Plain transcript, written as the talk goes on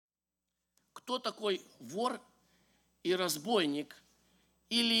кто такой вор и разбойник,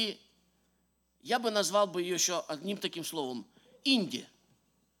 или я бы назвал бы ее еще одним таким словом – инди.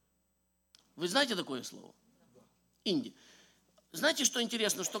 Вы знаете такое слово? Инди. Знаете, что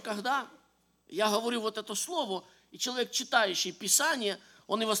интересно, что когда я говорю вот это слово, и человек, читающий Писание,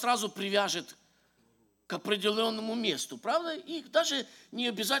 он его сразу привяжет к определенному месту, правда? И даже не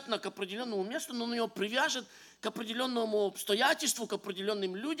обязательно к определенному месту, но он его привяжет к определенному обстоятельству, к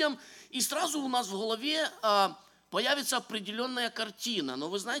определенным людям, и сразу у нас в голове появится определенная картина. Но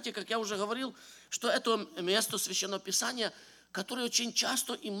вы знаете, как я уже говорил, что это место Священного Писания, которое очень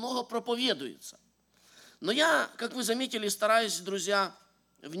часто и много проповедуется. Но я, как вы заметили, стараюсь, друзья,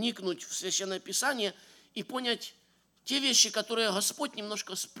 вникнуть в Священное Писание и понять те вещи, которые Господь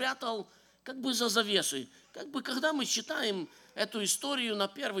немножко спрятал как бы за завесой. Как бы когда мы читаем эту историю, на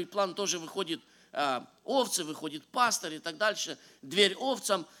первый план тоже выходит овцы, выходит пастырь и так дальше, дверь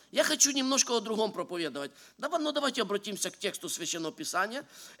овцам. Я хочу немножко о другом проповедовать. Но давайте обратимся к тексту Священного Писания.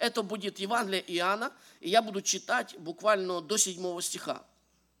 Это будет Евангелие Иоанна, и я буду читать буквально до 7 стиха.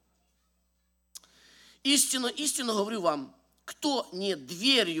 «Истинно, истинно говорю вам, кто не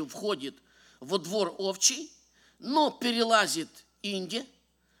дверью входит во двор овчий, но перелазит инде,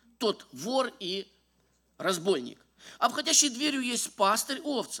 тот вор и разбойник. А входящий дверью есть пастырь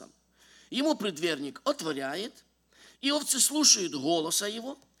овцам. Ему предверник отворяет, и овцы слушают голоса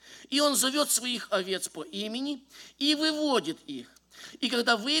его, и он зовет своих овец по имени и выводит их. И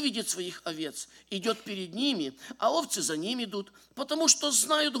когда выведет своих овец, идет перед ними, а овцы за ним идут, потому что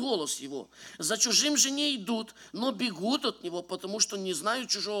знают голос его. За чужим же не идут, но бегут от него, потому что не знают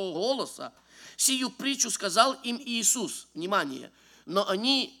чужого голоса. Сию притчу сказал им Иисус». Внимание! «Но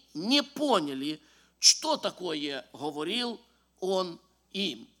они не поняли, что такое говорил он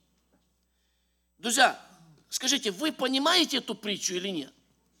им». Друзья, скажите, вы понимаете эту притчу или нет?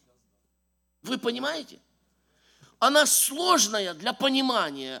 Вы понимаете? Она сложная для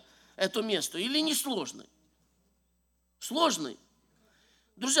понимания, это место, или не сложная? Сложная.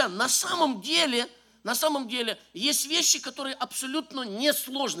 Друзья, на самом деле, есть вещи, которые абсолютно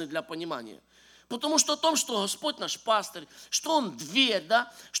несложны для понимания. Потому что о том, что Господь наш пастырь, что Он дверь,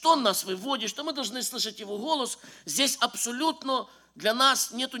 да, что Он нас выводит, что мы должны слышать Его голос, здесь абсолютно для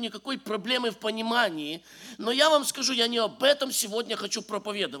нас нету никакой проблемы в понимании. Но я вам скажу, я не об этом сегодня хочу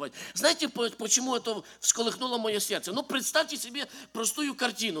проповедовать. Знаете, почему это всколыхнуло мое сердце? Представьте себе простую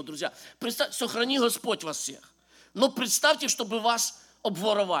картину, друзья. Сохрани Господь вас всех. Но представьте, чтобы вас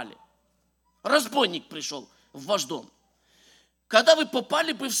обворовали. Разбойник пришел в ваш дом. Когда вы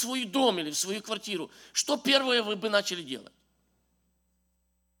попали бы в свой дом или в свою квартиру, что первое вы бы начали делать?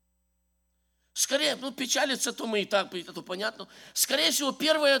 Скорее, печалиться-то мы и так, это понятно. Скорее всего,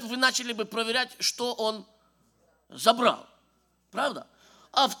 первое, вы начали бы проверять, что он забрал. Правда?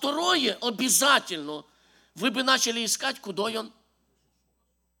 А второе, обязательно, вы бы начали искать, куда он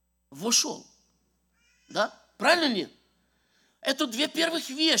вошел. Да? Правильно или нет? Это две первых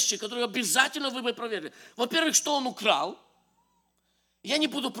вещи, которые обязательно вы бы проверили. Во-первых, что он украл. Я не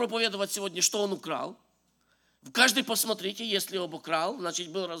буду проповедовать сегодня, что он украл. Каждый посмотрите, если он украл, значит,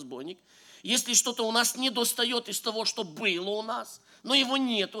 был разбойник. Если что-то у нас не достает из того, что было у нас, но его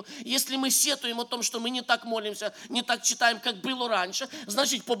нету. Если мы сетуем о том, что мы не так молимся, не так читаем, как было раньше,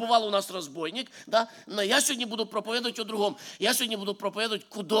 значит, побывал у нас разбойник. Да? Но я сегодня буду проповедовать о другом. Я сегодня буду проповедовать,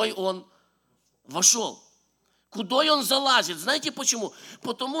 куда он вошел. Куда он залазит. Знаете почему?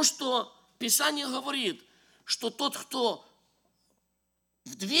 Потому что Писание говорит, что тот, кто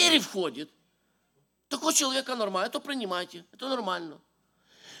в двери входит, такого человека нормально. Это принимайте, это нормально.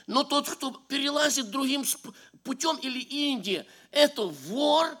 Но тот, кто перелазит другим путем или инди, это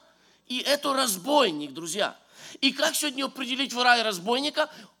вор и это разбойник, друзья. И как сегодня определить вора и разбойника?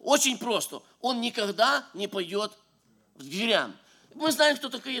 Очень просто. Он никогда не пойдет в дверям. Мы знаем, кто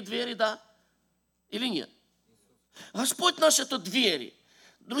такие двери, да? Или нет? Господь наш – это двери.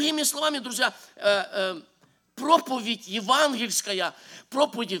 Другими словами, друзья, проповедь евангельская,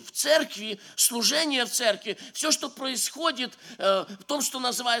 проповедь в церкви, служение в церкви, все, что происходит в том, что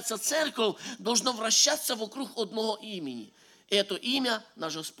называется церковь, должно вращаться вокруг одного имени. И это имя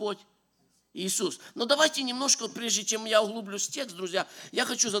наш Господь Иисус. Но давайте немножко, прежде чем я углублюсь в текст, друзья, я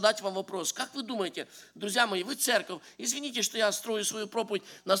хочу задать вам вопрос. Как вы думаете, друзья мои, вы церковь, извините, что я строю свою проповедь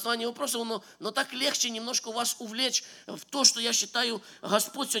на основании вопросов, но так легче немножко вас увлечь в то, что я считаю,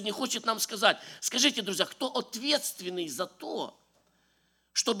 Господь сегодня хочет нам сказать. Скажите, друзья, кто ответственный за то,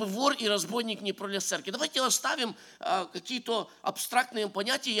 чтобы вор и разбойник не пролез в церковь? Давайте оставим какие-то абстрактные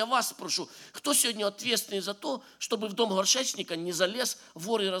понятия. Я вас спрошу, кто сегодня ответственный за то, чтобы в дом горшечника не залез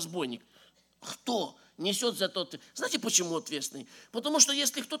вор и разбойник? Кто? несет за то. Знаете, почему ответственный? Потому что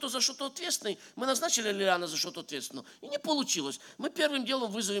если кто-то за что-то ответственный, мы назначили Лилиана за что-то ответственного, и не получилось. Мы первым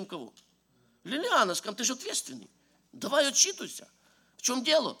делом вызовем кого? Лилиана, скажем, ты же ответственный. Давай отчитывайся. В чем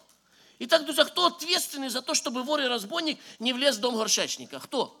дело? Итак, друзья, кто ответственный за то, чтобы вор и разбойник не влез в дом горшечника?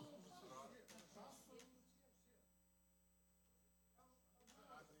 Кто?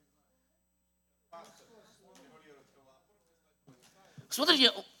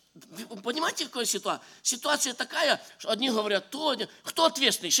 Смотрите, вы понимаете, какая ситуация? Ситуация такая, что одни говорят, кто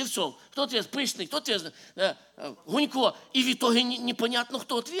ответственный? Шевцов, кто ответственный? Пышный, кто ответственный? Гунько. И в итоге непонятно,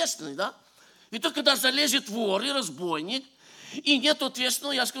 кто ответственный, да? В итоге, когда залезет вор и разбойник, и нет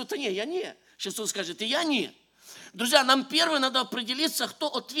ответственного, я скажу, я не. Шевцов скажет, и я не. Друзья, нам первое надо определиться, кто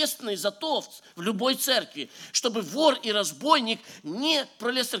ответственный за то в любой церкви, чтобы вор и разбойник не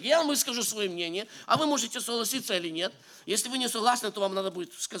пролез в церковь. Я вам выскажу свое мнение, а вы можете согласиться или нет. Если вы не согласны, то вам надо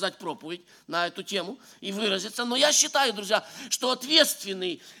будет сказать проповедь на эту тему и выразиться. Но я считаю, друзья, что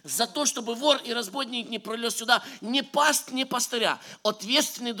ответственный за то, чтобы вор и разбойник не пролез сюда, не паст, не пастыря.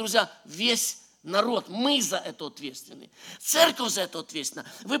 Ответственный, друзья, весь народ, мы за это ответственны. Церковь за это ответственна.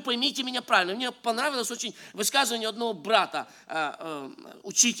 Вы поймите меня правильно. Мне понравилось очень высказывание одного брата,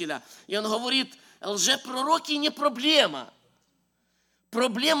 учителя. И он говорит, лжепророки не проблема.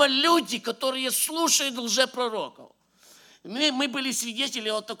 Проблема люди, которые слушают лжепророков. Мы были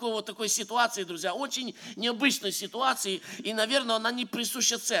свидетели такой ситуации, друзья, очень необычной ситуации, и, наверное, она не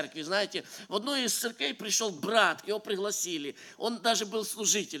присуща церкви, знаете. В одной из церквей пришел брат, его пригласили, он даже был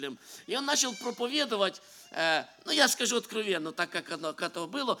служителем, и он начал проповедовать, я скажу откровенно, так как оно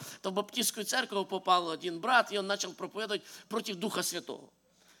было, то в баптистскую церковь попал один брат, и он начал проповедовать против Духа Святого.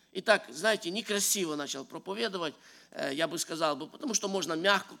 И так, знаете, некрасиво начал проповедовать, я бы сказал, потому что можно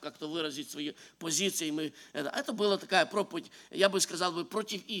мягко как-то выразить свои позиции. Это была такая проповедь, я бы сказал,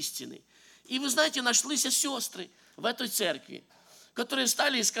 против истины. И вы знаете, нашлись сестры в этой церкви, которые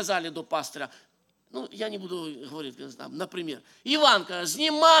встали и сказали до пастора, я не буду говорить, например, Іванка,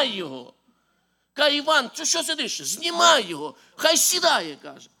 знімай його. Каже, Іван, ти що сидиш? Знімай його, хай сідає,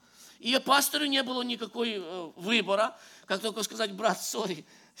 каже. И пастору не было никакого выбора, как только сказать, брат, сори,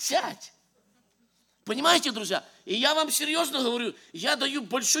 сядь. Понимаете, друзья? И я вам серьезно говорю, я даю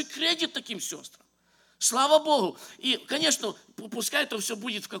большой кредит таким сестрам. Слава Богу. И, конечно, пускай это все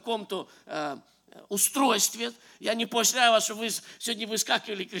будет в каком-то устройстве. Я не поощряю вас, что вы сегодня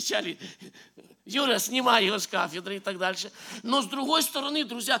выскакивали и кричали, Юра, снимай его с кафедры и так дальше. Но с другой стороны,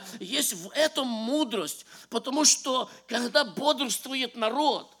 друзья, есть в этом мудрость, потому что когда бодрствует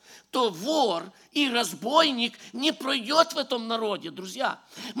народ, то вор и разбойник не пройдет в этом народе, друзья.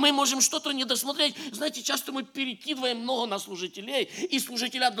 Мы можем что-то не досмотреть. Знаете, часто мы перекидываем много на служителей, и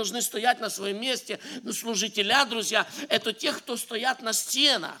служителя должны стоять на своем месте. Но служителя, друзья, это те, кто стоят на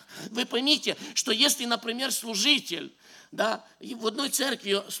стенах. Вы поймите, что если, например, служитель, в одной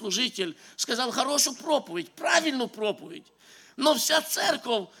церкви служитель сказал хорошую проповедь, правильную проповедь, но вся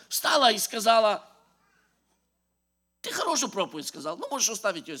церковь встала и сказала, ты хорошую проповедь сказал, можешь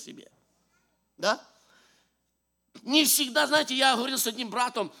оставить ее себе. Да? Не всегда, знаете, я говорил с одним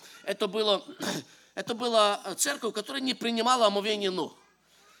братом, это была церковь, которая не принимала омовение ног.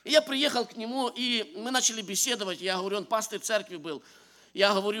 И я приехал к нему, и мы начали беседовать, я говорю, он пастырь церкви был.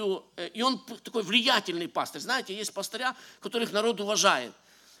 Я говорю, и он такой влиятельный пастырь. Знаете, есть пастыря, которых народ уважает.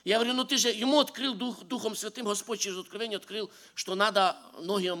 Я говорю, ты же, ему открыл Духом Святым, Господь через откровение открыл, что надо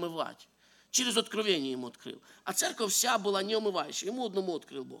ноги омывать. Через откровение ему открыл. А церковь вся была не омывающая. Ему одному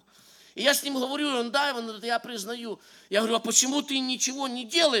открыл Бог. И я с ним говорю, я признаю. Я говорю, а почему ты ничего не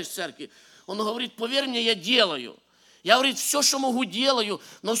делаешь в церкви? Он говорит, поверь мне, я делаю. Я, говорит, все, что могу, делаю.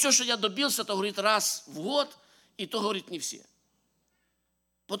 Но все, что я добился, то, говорит, раз в год. И то, говорит, не все.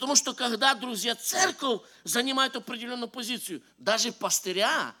 Потому что, когда, друзья, церковь занимает определенную позицию, даже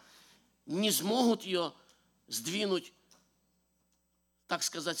пастыря не смогут ее сдвинуть, так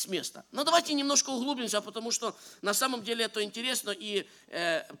сказать, с места. Но давайте немножко углубимся, потому что на самом деле это интересно. И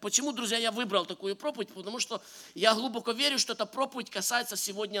почему, друзья, я выбрал такую проповедь? Потому что я глубоко верю, что эта проповедь касается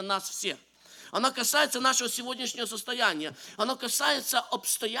сегодня нас всех. Она касается нашего сегодняшнего состояния. Она касается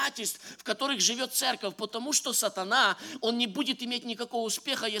обстоятельств, в которых живет церковь. Потому что сатана, он не будет иметь никакого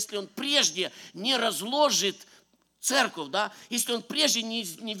успеха, если он прежде не разложит церковь, да, если он прежде не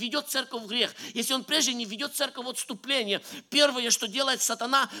ведет церковь в грех, если он прежде не ведет церковь в отступление, первое, что делает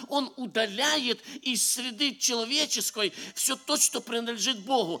сатана, он удаляет из среды человеческой все то, что принадлежит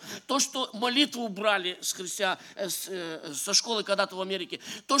Богу, то, что молитву убрали со школы когда-то в Америке,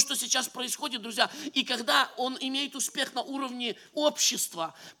 то, что сейчас происходит, друзья, и когда он имеет успех на уровне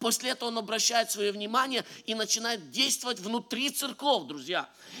общества, после этого он обращает свое внимание и начинает действовать внутри церков, друзья.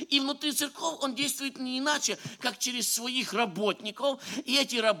 И внутри церков он действует не иначе, как через своих работников. И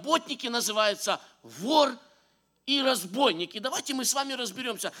эти работники называются вор и разбойник. И давайте мы с вами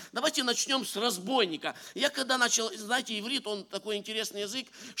разберемся. Давайте начнем с разбойника. Я когда начал, знаете, иврит, он такой интересный язык,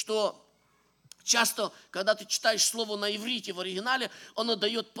 что часто, когда ты читаешь слово на иврите в оригинале, оно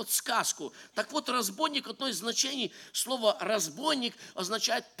дает подсказку. Так вот, разбойник, одно из значений слова разбойник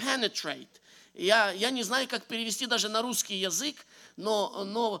означает penetrate. Я не знаю, как перевести даже на русский язык,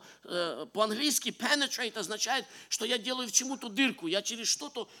 но по-английски penetrate означает, что я делаю в чему-то дырку, я через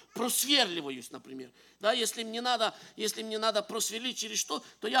что-то просверливаюсь, например. Да, если мне надо просверлить через что,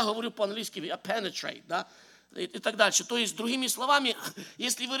 то я говорю по-английски penetrate, да, и так дальше. То есть, другими словами,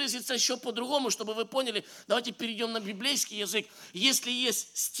 если выразиться еще по-другому, чтобы вы поняли, давайте перейдем на библейский язык. Если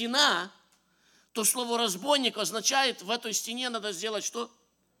есть стена, то слово разбойник означает, в этой стене надо сделать что?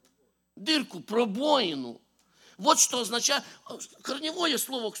 Дырку, пробоину. Вот что означает, корневое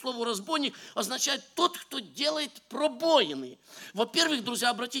слово к слову разбойник означает тот, кто делает пробоины. Во-первых, друзья,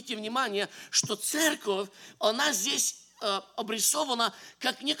 обратите внимание, что церковь, она здесь обрисована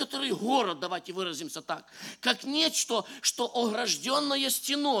как некоторый город, давайте выразимся так, как нечто, что огражденное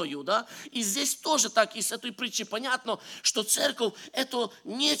стеною, да, и здесь тоже так, из этой притчи понятно, что церковь это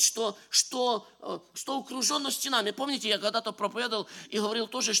нечто, что окружено стенами. Помните, я когда-то проповедовал и говорил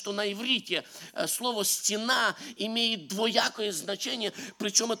тоже, что на иврите слово «стена» имеет двоякое значение,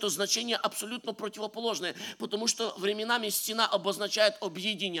 причем это значение абсолютно противоположное, потому что временами стена обозначает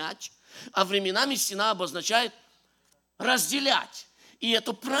объединять, а временами стена обозначает разделять. И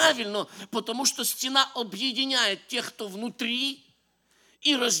это правильно, потому что стена объединяет тех, кто внутри,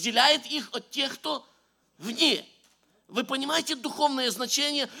 и разделяет их от тех, кто вне. Вы понимаете духовное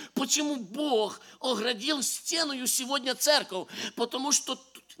значение, почему Бог оградил стеною сегодня церковь? Потому что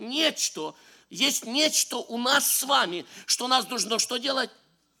есть нечто у нас с вами, что нас должно что делать?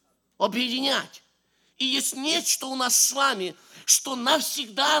 Объединять. И есть нечто у нас с вами, что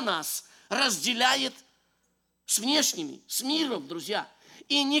навсегда нас разделяет с внешними, с миром, друзья.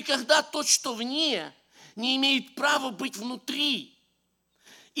 И никогда то, что вне, не имеет права быть внутри.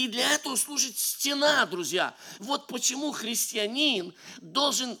 И для этого служит стена, друзья. Вот почему христианин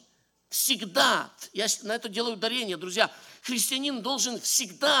должен всегда, я на это делаю ударение, друзья, христианин должен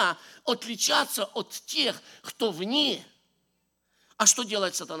всегда отличаться от тех, кто вне. А что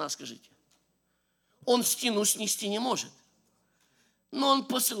делает сатана, скажите? Он стену снести не может. Но он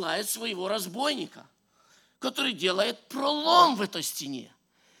посылает своего разбойника, который делает пролом в этой стене.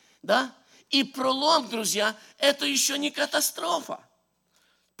 Да? И пролом, друзья, это еще не катастрофа.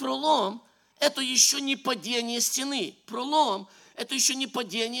 Пролом – это еще не падение стены. Пролом – это еще не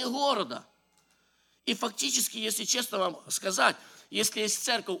падение города. И фактически, если честно вам сказать, если есть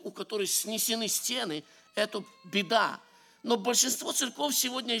церковь, у которой снесены стены, это беда. Но большинство церквей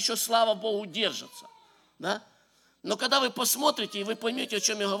сегодня еще, слава Богу, держатся. Да? Но когда вы посмотрите, и вы поймете, о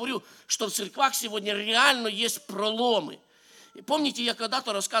чем я говорю, что в церквах сегодня реально есть проломы. И помните, я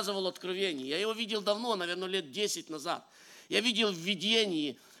когда-то рассказывал откровение. Я его видел давно, наверное, лет 10 назад. Я видел в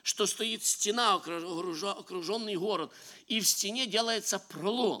видении, что стоит стена, окруженный город, и в стене делается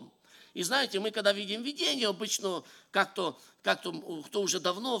пролом. И знаете, мы когда видим видение, обычно как-то кто уже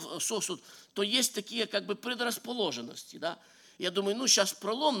давно сосуд, то есть такие как бы предрасположенности. Да? Я думаю, сейчас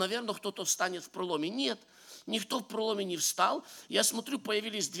пролом, наверное, кто-то встанет в проломе. Нет. Никто в проломе не встал. Я смотрю,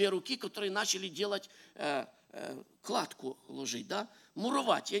 появились две руки, которые начали делать кладку ложить, да?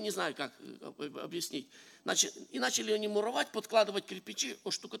 Муровать. Я не знаю, как объяснить. И начали они муровать, подкладывать кирпичи,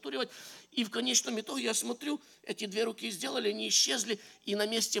 оштукатуривать. И в конечном итоге я смотрю, эти две руки сделали, они исчезли, и на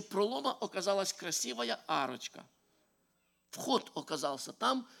месте пролома оказалась красивая арочка. Вход оказался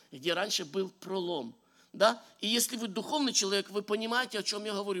там, где раньше был пролом. Да? И если вы духовный человек, вы понимаете, о чем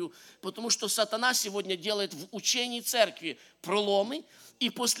я говорю. Потому что сатана сегодня делает в учении церкви проломы, и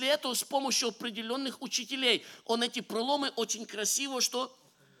после этого с помощью определенных учителей он эти проломы очень красиво что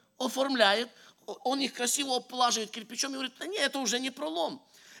оформляет, он их красиво оплаживает кирпичом и говорит, да нет, это уже не пролом,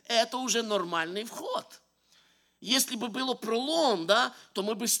 это уже нормальный вход. Если бы было пролом, да, то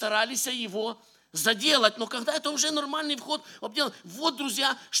мы бы старались его заделать, но когда это уже нормальный вход, вот,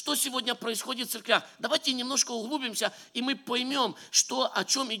 друзья, что сегодня происходит в церквях. Давайте немножко углубимся, и мы поймем, о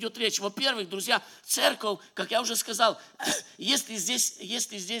чем идет речь. Во-первых, друзья, церковь, как я уже сказал, если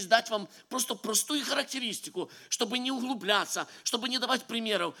здесь дать вам просто простую характеристику, чтобы не углубляться, чтобы не давать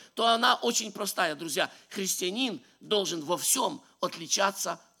примеров, то она очень простая, друзья. Христианин должен во всем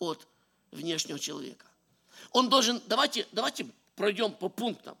отличаться от внешнего человека. Он должен, давайте пройдем по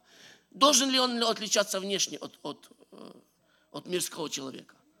пунктам. Должен ли он отличаться внешне от мирского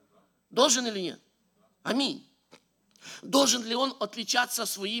человека? Должен или нет? Аминь. Должен ли он отличаться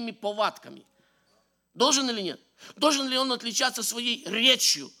своими повадками? Должен или нет? Должен ли он отличаться своей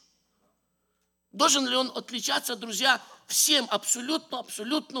речью? Должен ли он отличаться, друзья, всем, абсолютно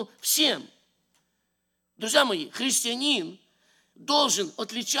всем? Друзья мои, христианин должен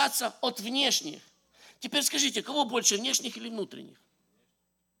отличаться от внешних. Теперь скажите, кого больше, внешних или внутренних?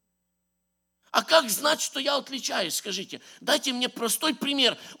 А как знать, что я отличаюсь, скажите? Дайте мне простой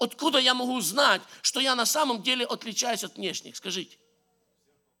пример, откуда я могу знать, что я на самом деле отличаюсь от внешних, скажите.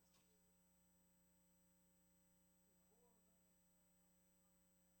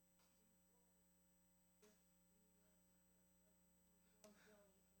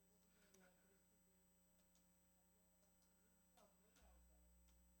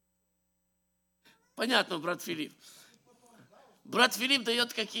 Понятно, брат Филипп. Брат Филипп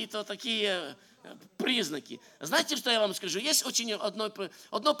дает какие-то такие признаки. Знаете, что я вам скажу? Есть очень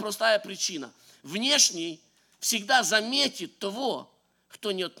одна простая причина. Внешний всегда заметит того,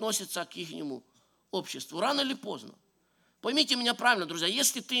 кто не относится к ихнему обществу. Рано или поздно. Поймите меня правильно, друзья.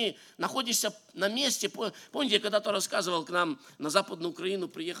 Если ты находишься на месте, помните, я когда-то рассказывал, к нам на Западную Украину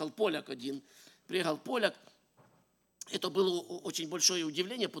приехал поляк один. Это было очень большое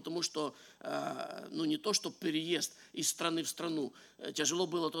удивление, потому что, не то, что переезд из страны в страну. Тяжело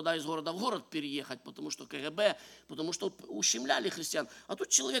было туда из города в город переехать, потому что КГБ, потому что ущемляли христиан. А тут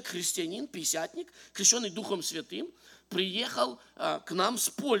человек, христианин, пятидесятник, крещенный Духом Святым, приехал к нам с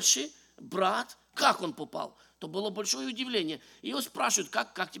Польши, брат. Как он попал? То было большое удивление. И его спрашивают,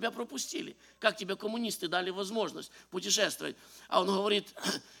 как тебя пропустили? Как тебе коммунисты дали возможность путешествовать? А он говорит,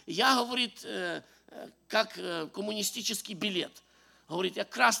 как коммунистический билет. Говорит, я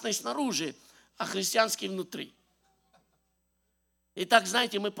красный снаружи, а христианский внутри. И так,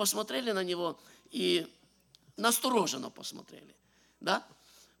 знаете, мы посмотрели на него и настороженно посмотрели. Да?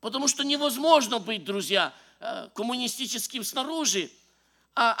 Потому что невозможно быть, друзья, коммунистическим снаружи,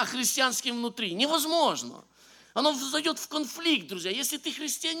 а христианским внутри. Невозможно. Оно зайдет в конфликт, друзья. Если ты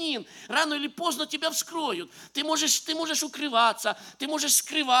христианин, рано или поздно тебя вскроют. Ты можешь укрываться, ты можешь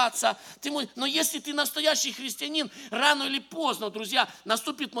скрываться. Но если ты настоящий христианин, рано или поздно, друзья,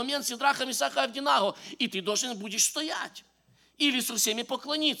 наступит момент Сидраха, Мисаха, Авдинаго, и ты должен будешь стоять. Или со всеми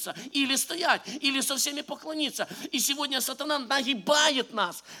поклониться, или стоять, или со всеми поклониться. И сегодня сатана нагибает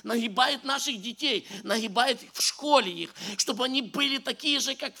нас, нагибает наших детей, нагибает в школе их, чтобы они были такие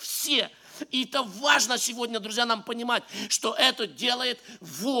же, как все. И это важно сегодня, друзья, нам понимать, что это делает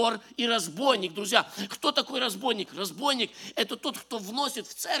вор и разбойник. Друзья, кто такой разбойник? Разбойник – это тот, кто вносит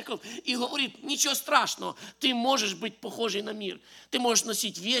в церковь и говорит, ничего страшного, ты можешь быть похожий на мир. Ты можешь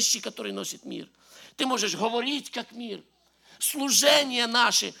носить вещи, которые носит мир. Ты можешь говорить, как мир. Служения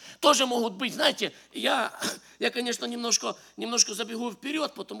наши тоже могут быть. Знаете, я конечно, немножко забегу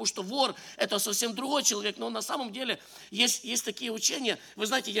вперед, потому что вор – это совсем другой человек, но на самом деле есть такие учения. Вы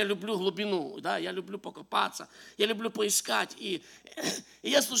знаете, я люблю глубину, да, я люблю покопаться, я люблю поискать. И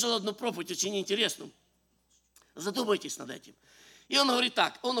я слушал одну проповедь очень интересную. Задумайтесь над этим. И он говорит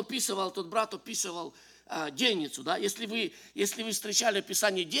так, тот брат описывал денницу, да, если вы встречали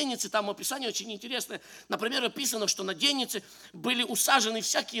описание денницы, там описание очень интересное. Например, описано, что на деннице были усажены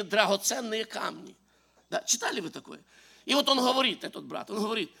всякие драгоценные камни. Да, читали вы такое? И вот он говорит, этот брат,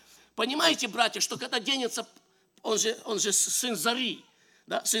 понимаете, братья, что когда денница, он же сын зари,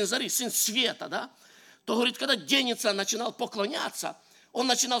 да, сын света, да, то, говорит, когда денница начинал поклоняться, он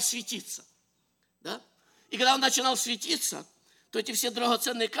начинал светиться, да, и когда он начинал светиться, то эти все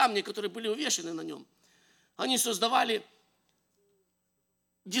драгоценные камни, которые были увешаны на нем, они создавали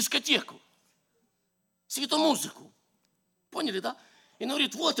дискотеку, светомузыку. Поняли, да? И он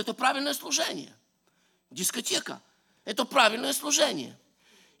говорит, вот, это правильное служение. Дискотека – это правильное служение.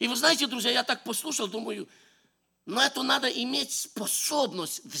 И вы знаете, друзья, я так послушал, думаю, но это надо иметь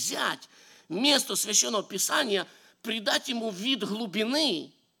способность взять место Священного Писания, придать ему вид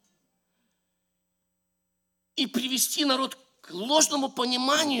глубины и привести народ к ложному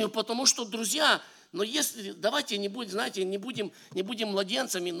пониманию, потому что, друзья, но если, давайте не будем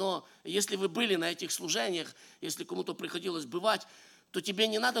младенцами, но если вы были на этих служениях, если кому-то приходилось бывать, то тебе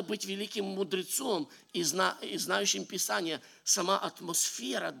не надо быть великим мудрецом и знающим Писание. Сама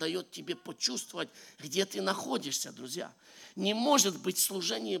атмосфера дает тебе почувствовать, где ты находишься, друзья. Не может быть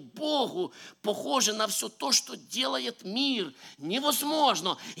служение Богу похоже на все то, что делает мир.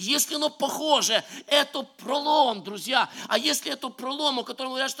 Невозможно. Если оно похоже, это пролом, друзья. А если это пролом, у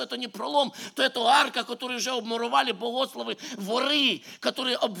которого говорят, что это не пролом, то это арка, которую уже обмуровали богословы, воры,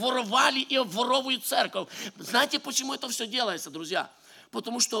 которые обворовали и обворовывают церковь. Знаете, почему это все делается, друзья?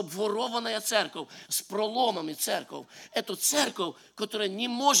 Потому что обворованная церковь с проломами церковь, это церковь, которая не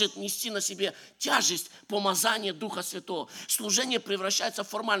может нести на себе тяжесть помазания Духа Святого. Служение превращается в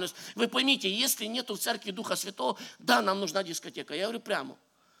формальность. Вы поймите, если нет в церкви Духа Святого, да, нам нужна дискотека. Я говорю прямо.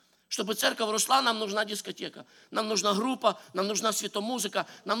 Чтобы церковь росла, нам нужна дискотека. Нам нужна группа, нам нужна светомузыка,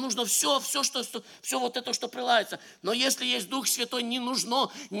 нам нужно все вот это, что прилагается. Но если есть Дух Святой, не нужно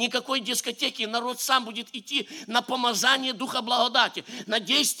никакой дискотеки. Народ сам будет идти на помазание Духа благодати, на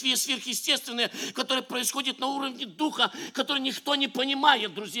действие сверхъестественное, которое происходит на уровне Духа, который никто не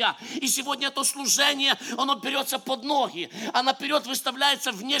понимает, друзья. И сегодня это служение, оно берется под ноги, а наперед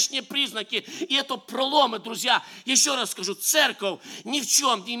выставляются внешние признаки. И это проломы, друзья. Еще раз скажу, церковь ни в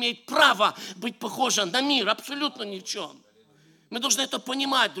чем не имеет право быть похожа на мир, абсолютно ни в чем. Мы должны это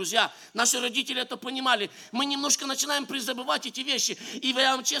понимать, друзья. Наши родители это понимали. Мы немножко начинаем призабывать эти вещи. И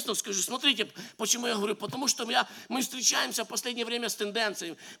я вам честно скажу, смотрите, почему я говорю. Потому что мы встречаемся в последнее время с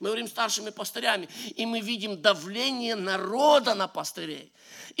тенденциями. Мы говорим с старшими пастырями. И мы видим давление народа на пастырей.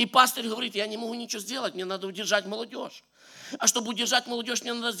 И пастырь говорит, я не могу ничего сделать, мне надо удержать молодежь. А чтобы удержать молодежь,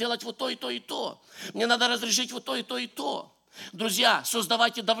 мне надо сделать вот то и то и то. Мне надо разрешить вот то и то и то. Друзья,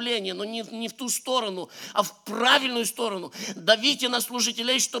 создавайте давление, но не в ту сторону, а в правильную сторону. Давите на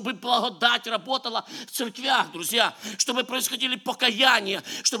служителей, чтобы благодать работала в церквях, друзья. Чтобы происходили покаяния,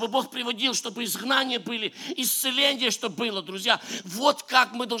 чтобы Бог приводил, чтобы изгнания были, исцеление, чтобы было, друзья. Вот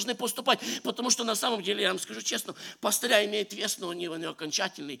как мы должны поступать. Потому что на самом деле, я вам скажу честно, пастыря имеет вес, но он не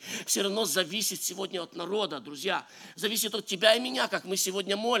окончательный. Все равно зависит сегодня от народа, друзья. Зависит от тебя и меня, как мы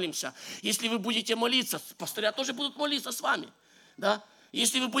сегодня молимся. Если вы будете молиться, пастыря тоже будут молиться с вами. Да?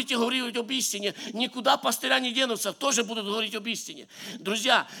 Если вы будете говорить об истине, никуда пастыря не денутся, тоже будут говорить об истине.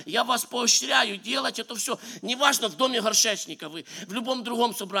 Друзья, я вас поощряю делать это все. Неважно, в доме горшечника вы, в любом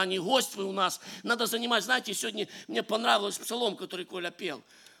другом собрании, гость вы у нас. Надо занимать, знаете, сегодня мне понравился псалом, который Коля пел.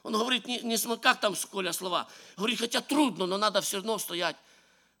 Он говорит, как там, Коля, слова? Говорит, хотя трудно, но надо все равно стоять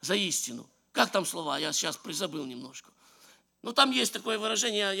за истину. Как там слова? Я сейчас призабыл немножко. Но там есть такое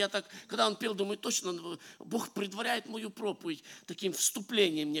выражение, я так, когда он пел, думаю, точно, Бог предваряет мою проповедь таким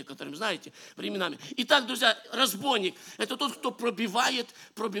вступлением некоторым, знаете, временами. Итак, друзья, разбойник – это тот, кто пробивает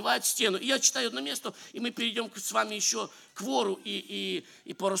стену. И я читаю одно место, и мы перейдем с вами еще к вору и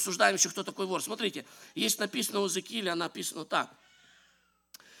порассуждаем еще, кто такой вор. Смотрите, есть написано у Иезекииля, написано так.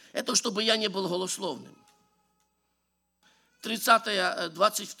 Это чтобы я не был голословным.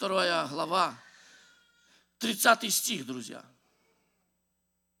 22 глава, 30 стих, друзья.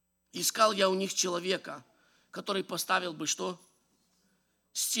 Искал я у них человека, который поставил бы что?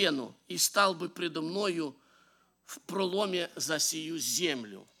 Стену и стал бы предо мною в проломе за сию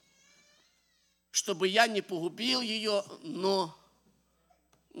землю, чтобы я не погубил ее, но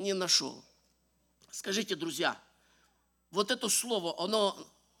не нашел. Скажите, друзья, вот это слово, оно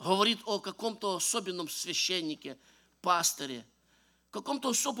говорит о каком-то особенном священнике, пастыре, каком-то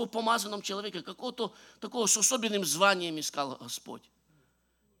особо помазанном человеке, какого-то такого с особенным званием искал Господь.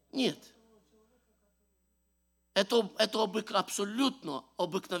 Нет. Это абсолютно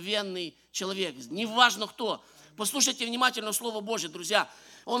обыкновенный человек. Неважно кто. Послушайте внимательно Слово Божье, друзья.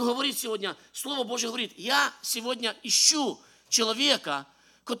 Он говорит сегодня, Слово Божье говорит, я сегодня ищу человека,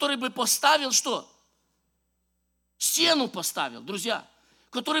 который бы поставил что? Стену поставил, друзья.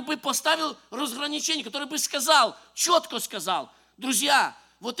 Который бы поставил разграничение, который бы сказал, четко сказал, друзья,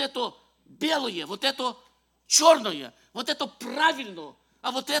 вот это белое, вот это черное, вот это правильно, а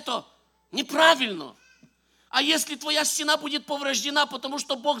вот это неправильно. А если твоя стена будет повреждена, потому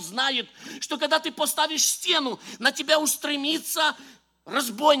что Бог знает, что когда ты поставишь стену, на тебя устремится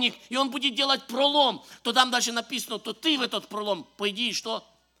разбойник, и он будет делать пролом, то там дальше написано, то ты в этот пролом пойди и что?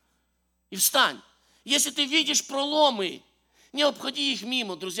 И встань. Если ты видишь проломы, не обходи их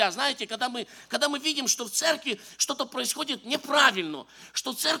мимо, друзья. Знаете, когда мы видим, что в церкви что-то происходит неправильно,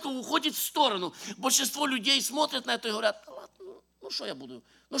 что церковь уходит в сторону, большинство людей смотрят на это и говорят, ну что я буду,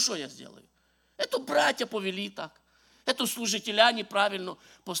 ну что я сделаю? Это братья повели так, это служителя неправильно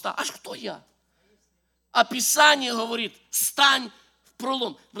поставили. А кто я? А Писание говорит, стань в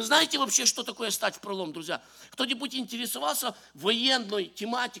пролом. Вы знаете вообще, что такое стать в пролом, друзья? Кто-нибудь интересовался военной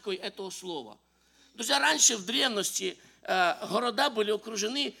тематикой этого слова? Друзья, раньше в древности города были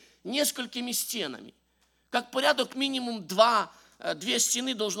окружены несколькими стенами. Как порядок минимум две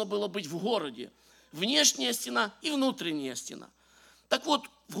стены должно было быть в городе. Внешняя стена и внутренняя стена. Так вот,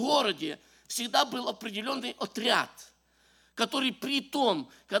 в городе всегда был определенный отряд, который при том,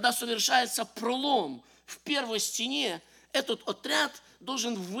 когда совершается пролом в первой стене, этот отряд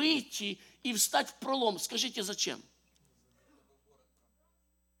должен выйти и встать в пролом. Скажите, зачем?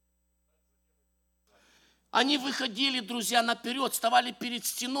 Они выходили, друзья, наперед, вставали перед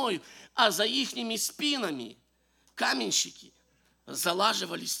стеной, а за ихними спинами каменщики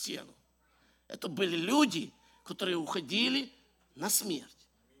залаживали стену. Это были люди, которые уходили на смерть,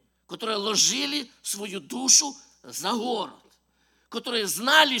 которые ложили свою душу за город, которые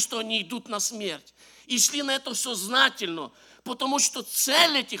знали, что они идут на смерть, и шли на это сознательно, потому что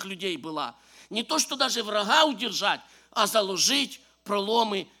цель этих людей была не то, что даже врага удержать, а заложить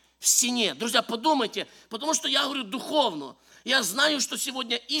проломы в стене. Друзья, подумайте, потому что я говорю духовно. Я знаю, что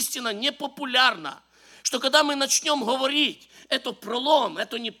сегодня истина непопулярна, что когда мы начнем говорить, это пролом,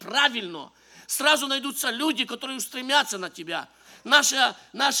 это неправильно, сразу найдутся люди, которые устремятся на тебя.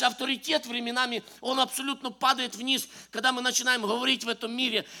 Наш авторитет временами, он абсолютно падает вниз, когда мы начинаем говорить в этом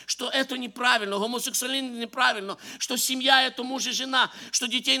мире, что это неправильно, гомосексуализм неправильно, что семья – это муж и жена, что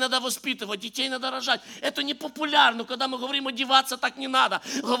детей надо воспитывать, детей надо рожать. Это непопулярно, когда мы говорим, одеваться так не надо,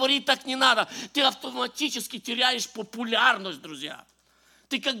 говорить так не надо. Ты автоматически теряешь популярность, друзья.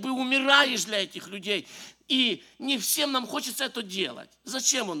 Ты как бы умираешь для этих людей. И не всем нам хочется это делать.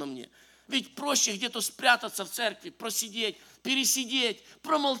 Зачем оно мне? Ведь проще где-то спрятаться в церкви, просидеть, пересидеть,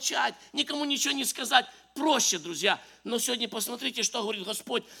 промолчать, никому ничего не сказать. Проще, друзья. Но сегодня посмотрите, что говорит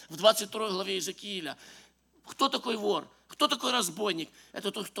Господь в 22 главе Иезекииля. Кто такой вор? Кто такой разбойник?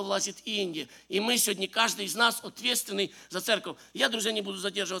 Это тот, кто влазит в Индии. И мы сегодня, каждый из нас ответственный за церковь. Я, друзья, не буду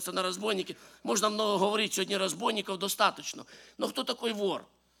задерживаться на разбойнике. Можно много говорить, сегодня разбойников достаточно. Но кто такой вор?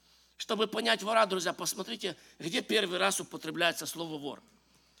 Чтобы понять вора, друзья, посмотрите, где первый раз употребляется слово вор.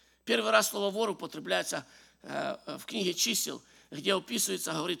 Первый раз слово вор употребляется в книге чисел, где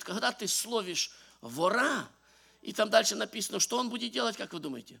описывается, говорит, когда ты словишь вора, и там дальше написано, что он будет делать, как вы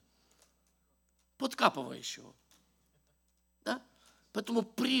думаете? Подкапывающего. Да? Поэтому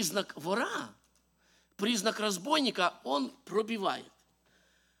признак вора, признак разбойника, он пробивает.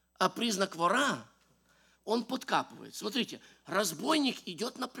 А признак вора, он подкапывает. Смотрите, разбойник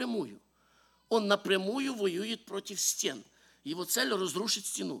идет напрямую. Он напрямую воюет против стен. Его цель – разрушить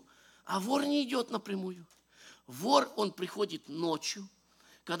стену. А вор не идет напрямую. Вор, он приходит ночью,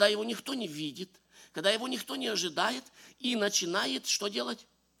 когда его никто не видит, когда его никто не ожидает, и начинает что делать?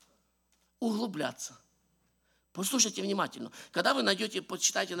 Углубляться. Послушайте внимательно. Когда вы найдете,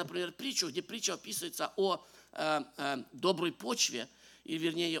 почитайте, например, притчу, где притча описывается о доброй почве, и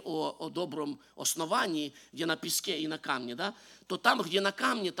вернее о добром основании, где на песке и на камне, да, то там, где на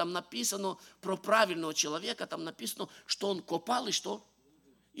камне, там написано про правильного человека, там написано, что он копал и что?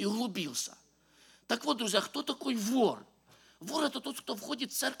 И углубился. Так вот, друзья, кто такой вор? Вор – это тот, кто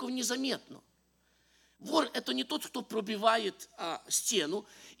входит в церковь незаметно. Вор – это не тот, кто пробивает стену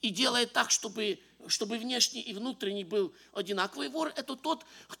и делает так, чтобы внешний и внутренний был одинаковый. Вор – это тот,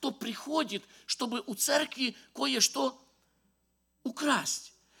 кто приходит, чтобы у церкви кое-что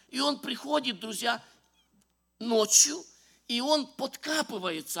украсть. И он приходит, друзья, ночью, и он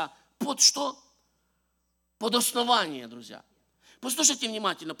подкапывается под что? Под основание, друзья. Послушайте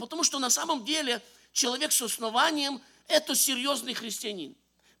внимательно, потому что на самом деле человек с основанием – это серьезный христианин.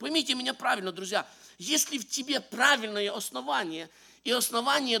 Поймите меня правильно, друзья. Если в тебе правильное основание, и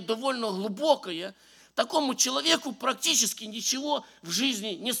основание довольно глубокое, такому человеку практически ничего в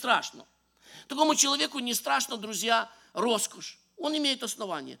жизни не страшно. Такому человеку не страшно, друзья, роскошь. Он имеет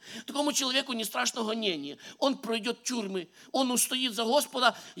основание. Такому человеку не страшно гонение. Он пройдет тюрьмы, он устоит за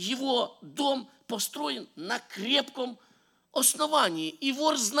Господа. Его дом построен на крепком основании. И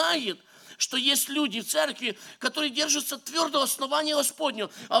вор знает, что есть люди в церкви, которые держатся твердого основания Господнего.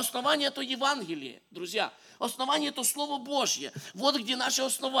 А основание – это Евангелие, друзья. Основание – это Слово Божье. Вот где наше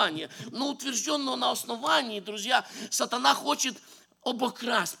основание. Но утвержденное на основании, друзья, сатана хочет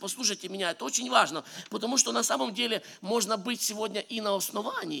обокрасть. Послушайте меня, это очень важно, потому что на самом деле можно быть сегодня и на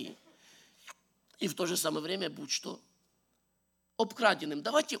основании, и в то же самое время будь что? Обкраденным.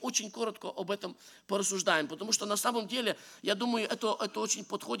 Давайте очень коротко об этом порассуждаем, потому что на самом деле, я думаю, это очень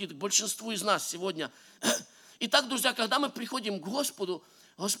подходит к большинству из нас сегодня. Итак, друзья, когда мы приходим к Господу,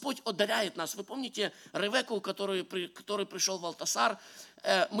 Господь одаряет нас. Вы помните Ревекку, который пришел в Валтасар?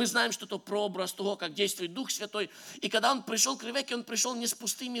 Мы знаем, что это прообраз того, как действует Дух Святой. И когда он пришел к Ревекке, он пришел не с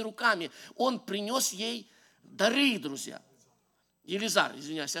пустыми руками. Он принес ей дары, друзья. Елизар,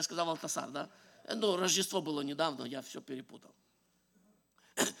 извиняюсь, я сказал Валтасар, да? Ну, Рождество было недавно, я все перепутал.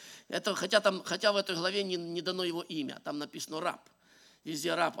 Это, хотя в этой главе не дано его имя, там написано раб.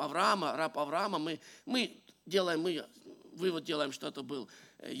 Везде раб Авраама. Мы вывод делаем, что это был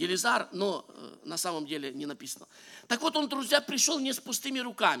Елизар, но на самом деле не написано. Так вот, он, друзья, пришел не с пустыми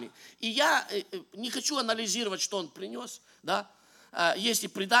руками. И я не хочу анализировать, что он принес, да. Есть и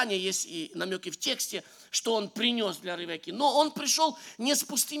предания, есть и намеки в тексте, что он принес для Ревекки. Но он пришел не с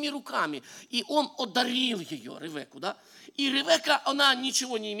пустыми руками, и он одарил ее, Ревекку, да. И Ревекка, она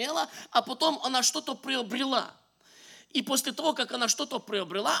ничего не имела, а потом она что-то приобрела. И после того, как она что-то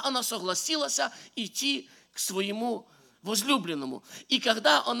приобрела, она согласилась идти к своему возлюбленному. И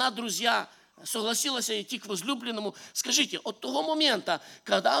когда она, друзья, согласилась идти к возлюбленному, скажите, от того момента,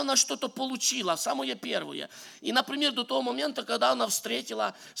 когда она что-то получила, самое первое, и, например, до того момента, когда она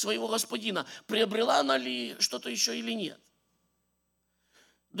встретила своего господина, приобрела она ли что-то еще или нет?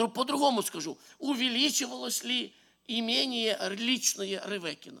 По-другому скажу, увеличивалось ли имение личное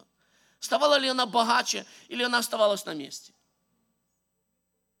Ревеккино? Ставала ли она богаче, или она оставалась на месте?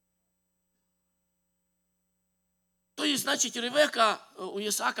 То есть, значит, Ревекка у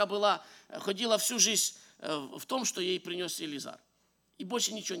Исаака ходила всю жизнь в том, что ей принес Елизар. И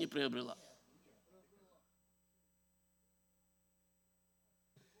больше ничего не приобрела.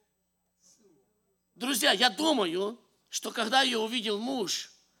 Друзья, я думаю, что когда ее увидел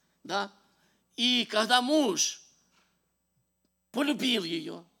муж, да, и когда муж полюбил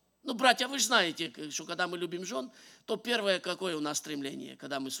ее, ну, братья, вы же знаете, что когда мы любим жен, то первое, какое у нас стремление,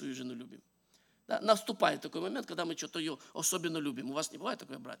 когда мы свою жену любим. Да, наступает такой момент, когда мы что-то ее особенно любим. У вас не бывает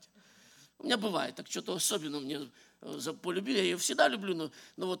такое, братья? У меня бывает, так что-то особенно мне полюбили. Я ее всегда люблю,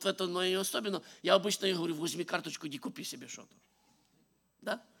 но вот в этом ее особенно. Я обычно ей говорю, возьми карточку, иди купи себе что-то.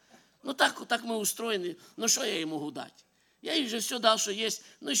 Да? Ну, так мы устроены. Ну, что я ей могу дать? Я ей же все дал, что есть,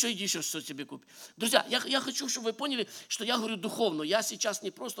 ну еще иди еще что себе купи. Друзья, я хочу, чтобы вы поняли, что я говорю духовно. Я сейчас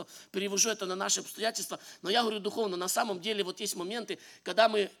не просто перевожу это на наши обстоятельства, но я говорю духовно. На самом деле вот есть моменты,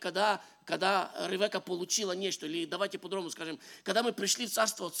 когда Ревекка получила нечто, или давайте по-другому скажем, когда мы пришли в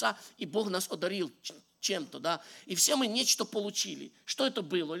Царство Отца, и Бог нас одарил чем-то, да, и все мы нечто получили. Что это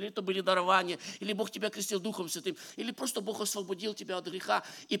было? Или это были дарования, или Бог тебя крестил Духом Святым, или просто Бог освободил тебя от греха.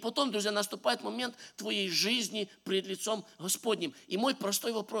 И потом, друзья, наступает момент твоей жизни пред лицом Господним. И мой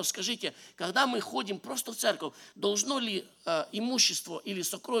простой вопрос, скажите, когда мы ходим просто в церковь, должно ли имущество или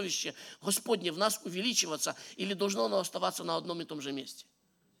сокровище Господне в нас увеличиваться, или должно оно оставаться на одном и том же месте?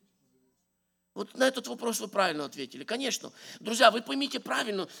 Вот на этот вопрос вы правильно ответили. Конечно. Друзья, вы поймите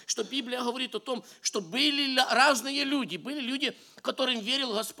правильно, что Библия говорит о том, что были разные люди. Были люди, которым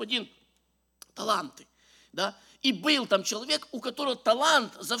верил Господин таланты. Да? И был там человек, у которого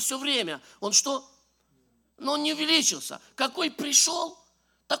талант за все время. Он что? Но он не увеличился. Какой пришел,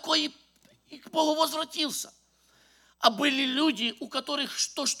 такой и к Богу возвратился. А были люди, у которых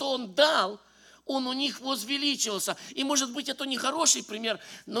то, что он дал, он у них возвеличивался. И, может быть, это не хороший пример,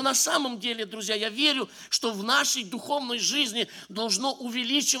 но на самом деле, друзья, я верю, что в нашей духовной жизни должно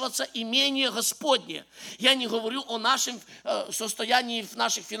увеличиваться имение Господне. Я не говорю о нашем состоянии в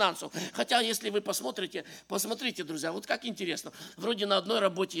наших финансах. Хотя, если вы посмотрите, друзья, вот как интересно. Вроде на одной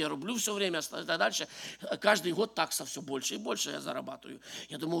работе я рублю все время, а дальше каждый год такса все больше и больше я зарабатываю.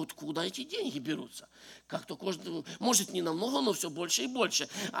 Я думаю, вот куда эти деньги берутся? Как-то может, не намного, но все больше и больше.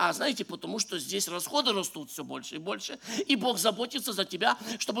 А знаете, потому что здесь расходы растут все больше и больше, и Бог заботится за тебя,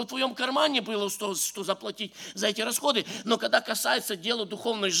 чтобы в твоем кармане было что заплатить за эти расходы. Но когда касается дела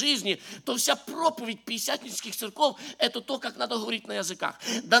духовной жизни, то вся проповедь пятидесятнических церков – это то, как надо говорить на языках.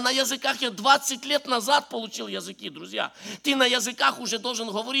 Да на языках я 20 лет назад получил языки, друзья. Ты на языках уже должен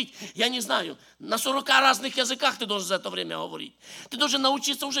говорить, я не знаю, на 40 разных языках ты должен за это время говорить. Ты должен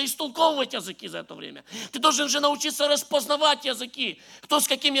научиться уже истолковывать языки за это время. Ты должен уже научиться распознавать языки, кто с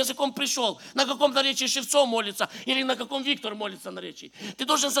каким языком пришел, на каком наречии Шевцов молится, или на каком Виктор молится наречии. Ты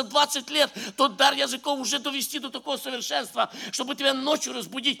должен за 20 лет тот дар языков уже довести до такого совершенства, чтобы тебя ночью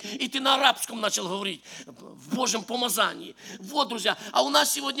разбудить, и ты на арабском начал говорить, в Божьем помазании. Вот, друзья, а у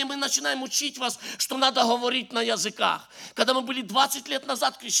нас сегодня мы начинаем учить вас, что надо говорить на языках. Когда мы были 20 лет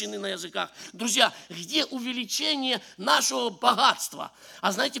назад крещены на языках, друзья, где увеличение нашего богатства?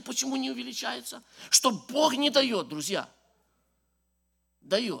 А знаете, почему не увеличается? Что Бог не дает, друзья.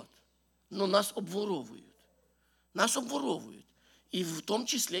 Дает. Но нас обворовывают. Нас обворовывают. И в том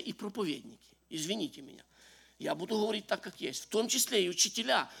числе и проповедники. Извините меня. Я буду говорить так, как есть. В том числе и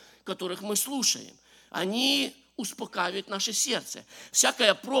учителя, которых мы слушаем. Они успокаивают наше сердце.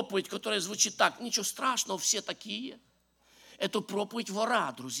 Всякая проповедь, которая звучит так, ничего страшного, все такие. Это проповедь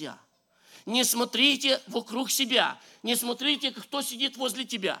вора, друзья. Не смотрите вокруг себя. Не смотрите, кто сидит возле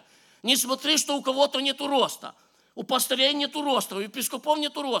тебя. Не смотри, что у кого-то нету роста. У пастырей нету роста, у епископов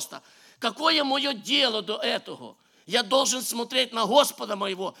нету роста. Какое мое дело до этого? Я должен смотреть на Господа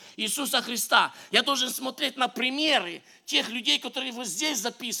моего, Иисуса Христа. Я должен смотреть на примеры тех людей, которые вот здесь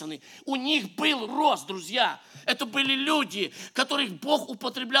записаны. У них был рост, друзья. Это были люди, которых Бог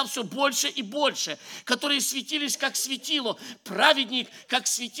употреблял все больше и больше, которые светились, как светило. Праведник, как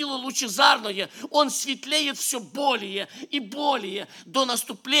светило лучезарное. Он светлеет все более и более до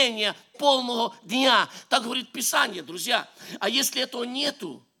наступления полного дня. Так говорит Писание, друзья. А если этого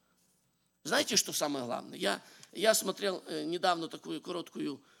нету, знаете, что самое главное? Я смотрел недавно такую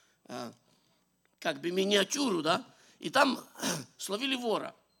короткую, как бы миниатюру, да, и там словили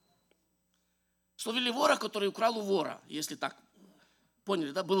вора. Словили вора, который украл у вора, если так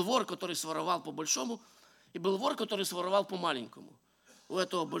поняли, да? Был вор, который своровал по большому, и был вор, который своровал по маленькому у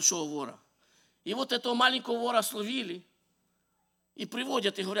этого большого вора. И вот этого маленького вора словили и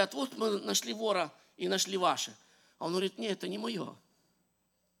приводят, и говорят, вот мы нашли вора и нашли ваше. А он говорит, нет, это не мое.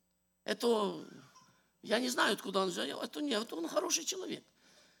 Это... Я не знаю, откуда он взял. Это нет, он хороший человек.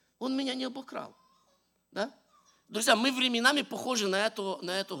 Он меня не обокрал. Да? Друзья, мы временами похожи на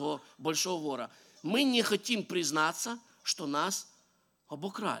этого большого вора. Мы не хотим признаться, что нас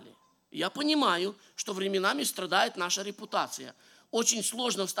обокрали. Я понимаю, что временами страдает наша репутация. Очень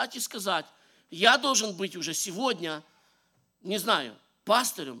сложно встать и сказать, я должен быть уже сегодня, не знаю,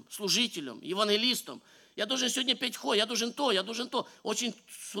 пастырем, служителем, евангелистом. Я должен сегодня петь хор, я должен то. Очень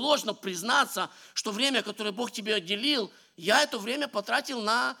сложно признаться, что время, которое Бог тебе отделил, я это время потратил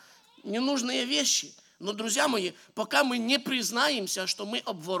на ненужные вещи. Но, друзья мои, пока мы не признаемся, что мы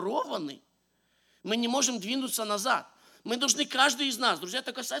обворованы, мы не можем двинуться назад. Мы должны, каждый из нас, друзья,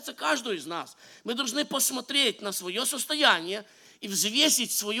 это касается каждого из нас, мы должны посмотреть на свое состояние и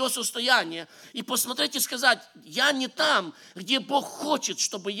взвесить свое состояние, и посмотреть и сказать, я не там, где Бог хочет,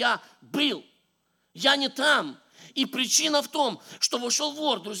 чтобы я был. Я не там. И причина в том, что вошел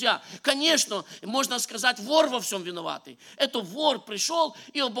вор, друзья. Конечно, можно сказать, вор во всем виноватый. Это вор пришел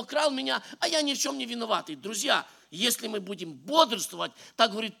и обокрал меня, а я ни в чем не виноватый. Друзья, если мы будем бодрствовать,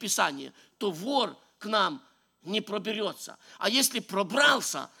 так говорит Писание, то вор к нам не проберется. А если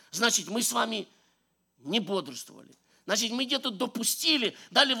пробрался, значит, мы с вами не бодрствовали. Значит, мы где-то допустили,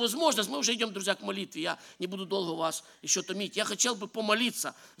 дали возможность, мы уже идем, друзья, к молитве, я не буду долго вас еще томить. Я хотел бы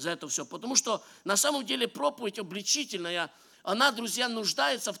помолиться за это все, потому что на самом деле проповедь обличительная, она, друзья,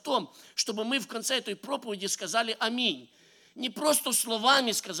 нуждается в том, чтобы мы в конце этой проповеди сказали «Аминь». Не просто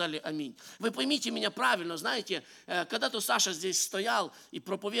словами сказали «Аминь». Вы поймите меня правильно, знаете, когда-то Саша здесь стоял и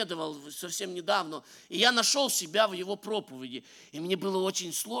проповедовал совсем недавно, и я нашел себя в его проповеди, и мне было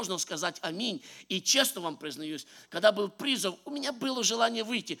очень сложно сказать «Аминь». И честно вам признаюсь, когда был призыв, у меня было желание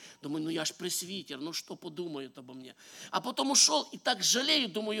выйти. Думаю, я ж пресвитер, что подумают обо мне? А потом ушел и так жалею,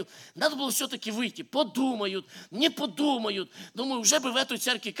 думаю, надо было все-таки выйти. Подумают, не подумают. Думаю, уже бы в этой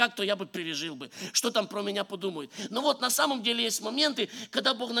церкви как-то я бы пережил бы, что там про меня подумают. Но вот на самом деле есть моменты,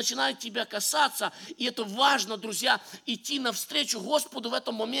 когда Бог начинает тебя касаться, и это важно, друзья, идти навстречу Господу в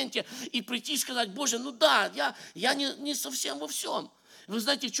этом моменте и прийти и сказать, Боже, я не совсем во всем. Вы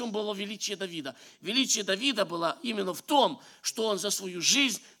знаете, в чем было величие Давида? Величие Давида было именно в том, что он за свою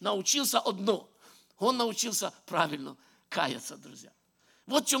жизнь научился одно. Он научился правильно каяться, друзья.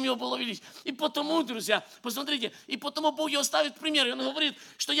 Вот в чем его было величие. И потому, друзья, посмотрите, и потому Бог его ставит в пример. И он говорит,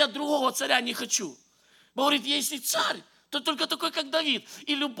 что я другого царя не хочу. Бог говорит, если царь, то только такой, как Давид.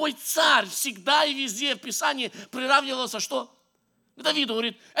 И любой царь всегда и везде в Писании приравнивался, что? К Давиду.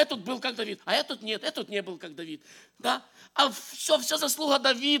 Говорит, этот был как Давид, а этот нет, этот не был как Давид. Да? А все заслуга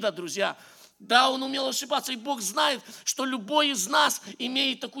Давида, друзья. Да, он умел ошибаться, и Бог знает, что любой из нас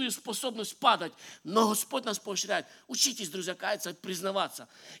имеет такую способность падать. Но Господь нас поощряет. Учитесь, друзья, каяться, признаваться.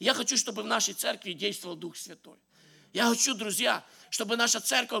 Я хочу, чтобы в нашей церкви действовал Дух Святой. Я хочу, друзья, чтобы наша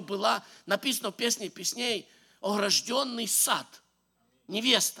церковь была, написано в Песне песней, огражденный сад,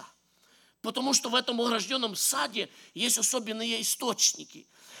 невеста. Потому что в этом огражденном саде есть особенные источники.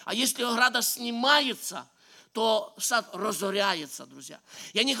 А если ограда снимается, то сад разоряется, друзья.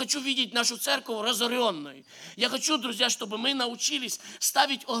 Я не хочу видеть нашу церковь разоренной. Я хочу, друзья, чтобы мы научились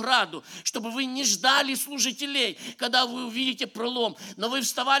ставить ограду, чтобы вы не ждали служителей, когда вы увидите пролом, но вы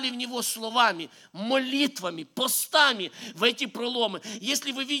вставали в него словами, молитвами, постами в эти проломы.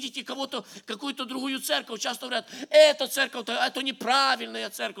 Если вы видите кого-то, какую-то другую церковь, часто говорят, эта церковь, это неправильная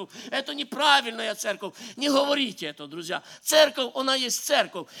церковь, это неправильная церковь. Не говорите это, друзья. Церковь, она есть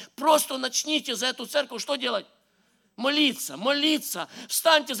церковь. Просто начните за эту церковь что делать? Молиться,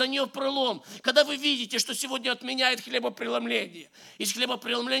 встаньте за нее в пролом. Когда вы видите, что сегодня отменяет хлебопреломление, из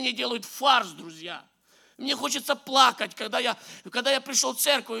хлебопреломления делают фарс, друзья. Мне хочется плакать, когда я пришел в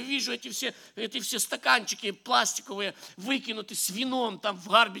церковь и вижу эти все стаканчики пластиковые выкинуты с вином, там в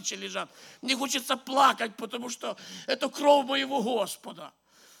гарбиче лежат. Мне хочется плакать, потому что это кровь моего Господа.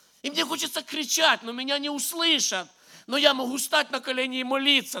 И мне хочется кричать, но меня не услышат. Но я могу стать на колени и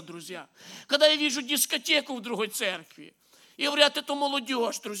молиться, друзья. Когда я вижу дискотеку в другой церкви, и говорят, это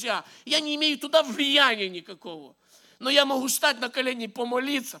молодежь, друзья, я не имею туда влияния никакого. Но я могу стать на колени,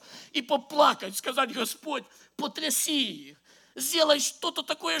 помолиться и поплакать, сказать, Господь, потряси их. Сделай что-то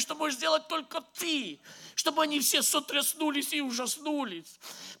такое, что можешь сделать только Ты, чтобы они все сотряснулись и ужаснулись.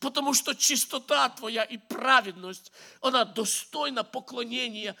 Потому что чистота Твоя и праведность, она достойна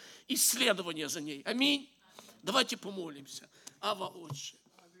поклонения и следования за ней. Аминь. Давайте помолимся. Ава, Отче.